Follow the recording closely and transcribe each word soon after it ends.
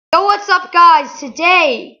Yo, what's up, guys?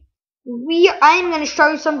 Today I'm going to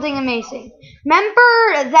show you something amazing.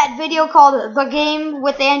 Remember that video called The Game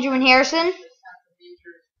with Andrew and Harrison?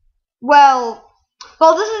 Well,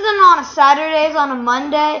 this isn't on a Saturday, it's on a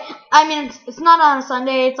Monday. I mean, it's not on a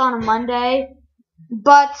Sunday, it's on a Monday.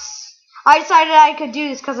 But I decided I could do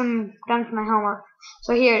this because I'm done with my homework.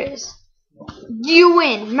 So here it is. You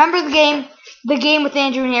win. Remember The Game with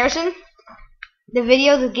Andrew and Harrison? The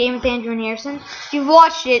video, The Game with Andrew and Harrison. If you've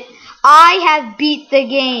watched it, I have beat the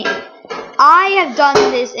game. I have done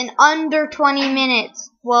this in under 20 minutes.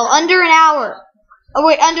 Well, under an hour. Oh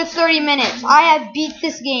wait, under 30 minutes. I have beat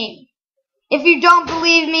this game. If you don't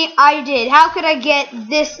believe me, I did. How could I get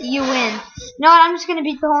this? You win. You know what? I'm just gonna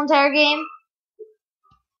beat the whole entire game.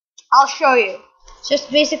 I'll show you. It's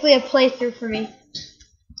just basically a playthrough for me.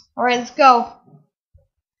 Alright, let's go.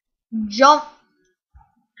 Jump.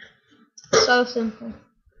 So simple.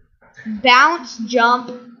 Bounce, jump.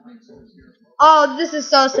 Oh, this is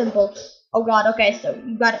so simple. Oh god, okay, so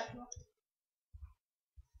you got it.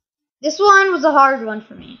 This one was a hard one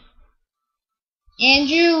for me.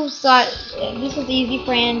 Andrew thought this was easy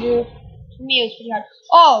for Andrew. For me, it was pretty hard.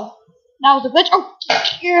 Oh, that was a glitch.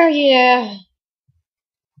 Oh, yeah.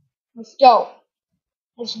 Let's go.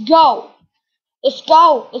 Let's go. Let's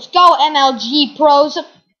go. Let's go, MLG pros.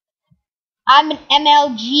 I'm an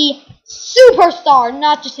MLG superstar,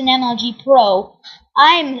 not just an MLG pro.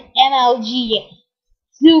 I'm MLG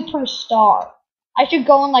superstar. I should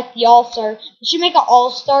go in like the All-Star. We should make an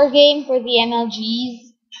All-Star game for the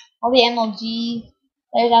MLGs. All the MLG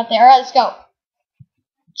players out there. Alright, let's go.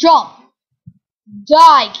 Jump.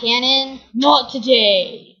 Die, Cannon. Not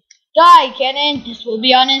today. Die, Cannon. This will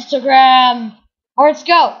be on Instagram. Alright, let's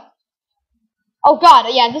go. Oh god,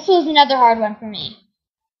 yeah, this was another hard one for me.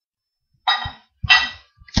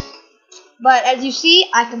 But as you see,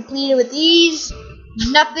 I completed with ease.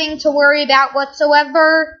 Nothing to worry about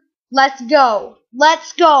whatsoever. Let's go.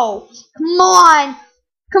 Let's go. Come on.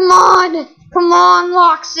 Come on. Come on,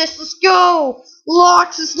 Loxus. Let's go.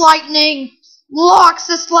 Loxus Lightning.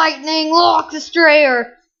 Loxus Lightning. Loxus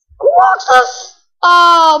Strayer. Loxus.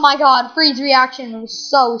 Oh my god. Freeze reaction was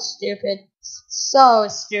so stupid. So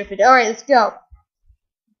stupid. Alright, let's go.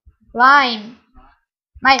 Climb.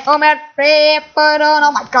 My home at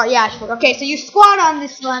oh my god, yeah, okay, so you squat on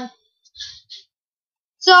this one.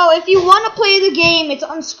 So if you want to play the game, it's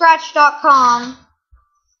on Scratch.com.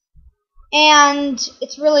 And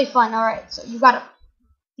it's really fun. Alright, so you gotta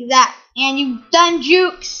do that. And you've done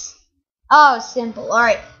jukes. Oh, simple.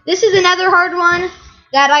 Alright. This is another hard one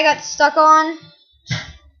that I got stuck on.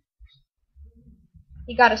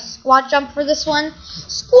 You gotta squat jump for this one.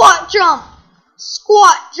 Squat jump!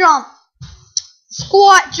 Squat jump!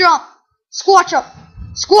 Squat jump! Squat jump!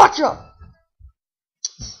 Squat jump!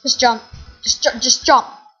 Just jump. Just jump.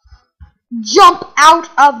 Jump out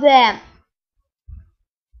of them.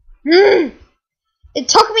 It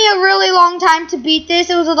took me a really long time to beat this.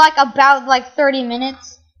 It was about 30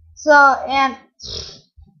 minutes. So, and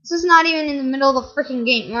this is not even in the middle of the freaking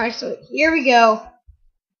game. Alright, so here we go.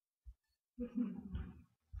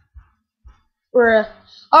 Alright,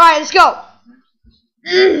 let's go.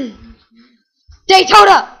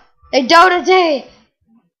 Daytona! Daytona Day!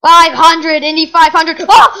 500, Indy 500.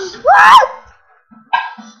 Oh!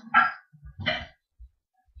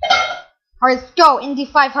 Alright, let's go. Indy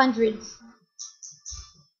 500s.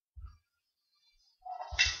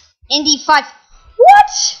 Indy 5.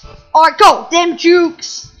 What? Alright, go. Them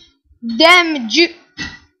jukes. Them juke.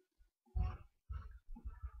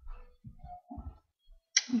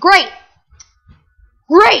 Great.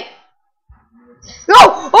 Great. No!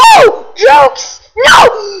 Oh! Jokes! No!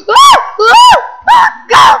 Go!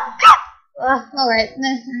 Alright.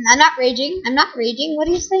 I'm not raging. I'm not raging. What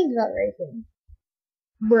are you saying about raging?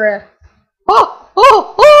 Bruh. Oh!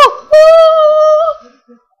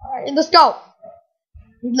 Alright, let's go.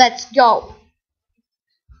 Let's go.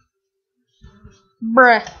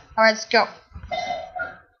 Bruh. Alright, let's go.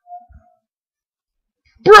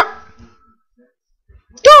 Bruh!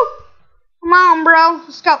 Go! Come on, bro.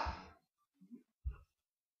 Let's go.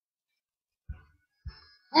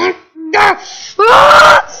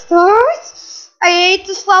 I hate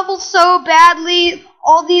this level so badly.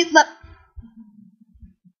 All these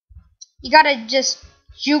you gotta just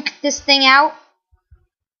juke this thing out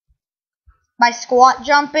by squat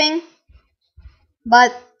jumping.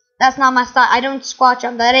 But that's not my style. I don't squat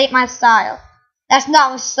jump. That ain't my style. That's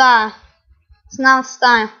not my style. It's not my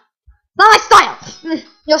style. Not my style.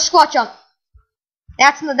 Yo, squat jump.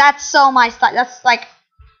 That's so my style. That's like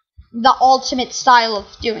the ultimate style of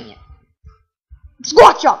doing it.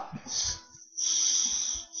 Squat jump.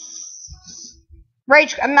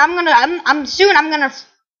 Rage. I'm gonna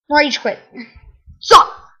rage quit. Stop.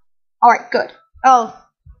 All right. Good. Oh.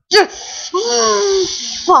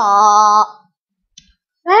 Fuck.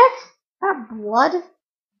 Heck. That blood.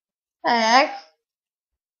 Heck.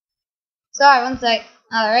 Sorry. One sec.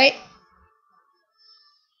 All right.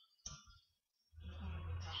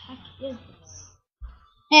 What the heck is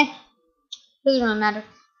this? Doesn't really matter.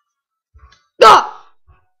 Ah!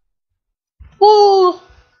 Ooh!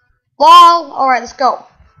 Lol! Alright, let's go.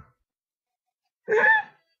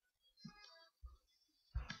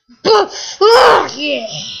 Yeah!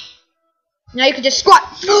 Now you can just squat.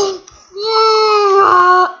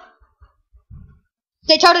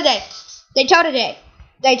 Daytona Day. Daytona Day.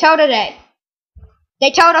 Daytona Day.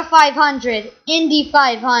 Daytona 500. Indy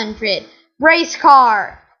 500. Race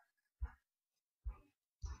car.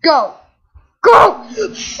 Go. Go!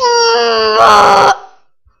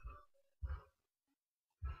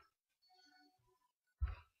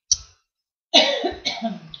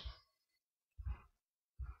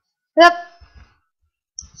 Yep.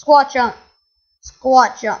 Squat jump.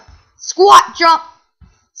 Squat jump. Squat jump.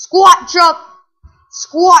 Squat jump.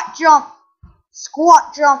 Squat jump.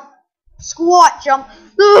 Squat jump. Squat jump.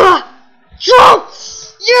 Ugh. Jump!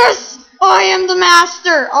 Yes! I am the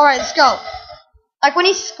master. Alright, let's go. Like when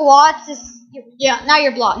he squats, yeah, now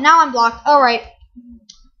you're blocked. Now I'm blocked. Alright.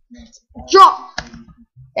 Jump!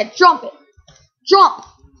 Yeah, jump it. Jump!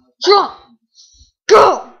 Jump!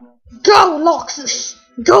 Go! Go, Loxus!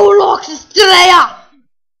 Go, Loxus! There!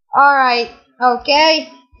 Alright,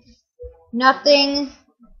 okay. Nothing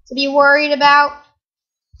to be worried about.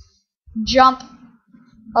 Jump.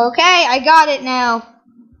 Okay, I got it now.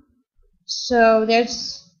 So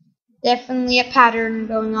there's definitely a pattern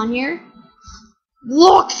going on here.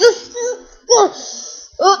 Loxus!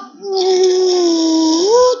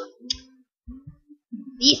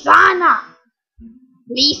 Lisana!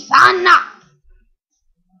 Lisana!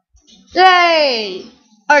 Hey!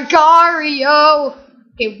 Agario!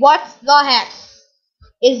 Okay, what the heck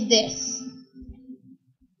is this?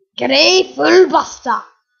 Grateful Buster!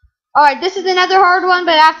 Alright, this is another hard one,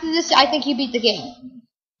 but after this, I think you beat the game.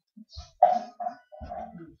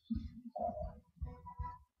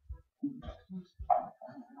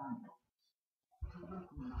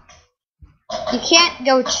 You can't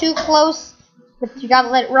go too close, but you gotta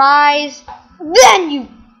let it rise. Then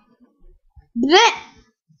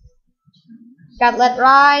gotta let it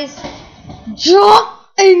rise. Jump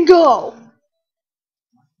and go.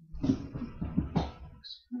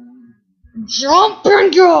 Jump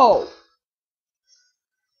and go.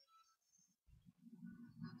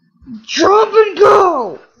 Jump and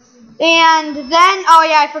go. And then, oh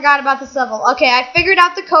yeah, I forgot about this level. Okay, I figured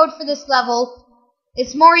out the code for this level.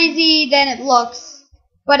 It's more easy than it looks,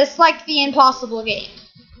 but it's like the impossible game.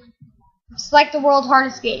 It's like the world's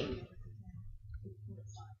hardest game.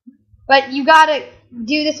 But you gotta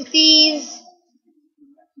do this with these.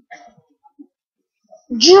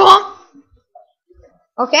 Jump!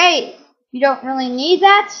 Okay, you don't really need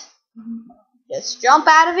that. Just jump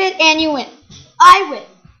out of it and you win. I win.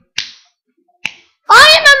 I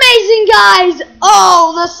am amazing, guys!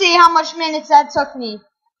 Oh, let's see how much minutes that took me.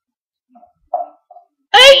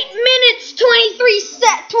 8 minutes,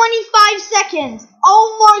 25 seconds.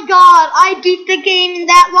 Oh my god, I beat the game in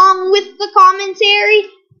that long with the commentary.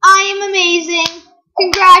 I am amazing.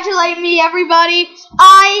 Congratulate me, everybody.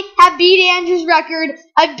 I have beat Andrew's record.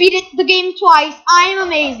 I've beat the game twice. I am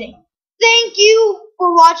amazing. Thank you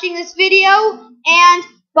for watching this video, and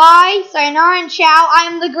bye, sayonara, and ciao. I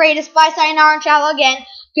am the greatest. Bye, sayonara, and ciao again.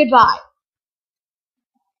 Goodbye.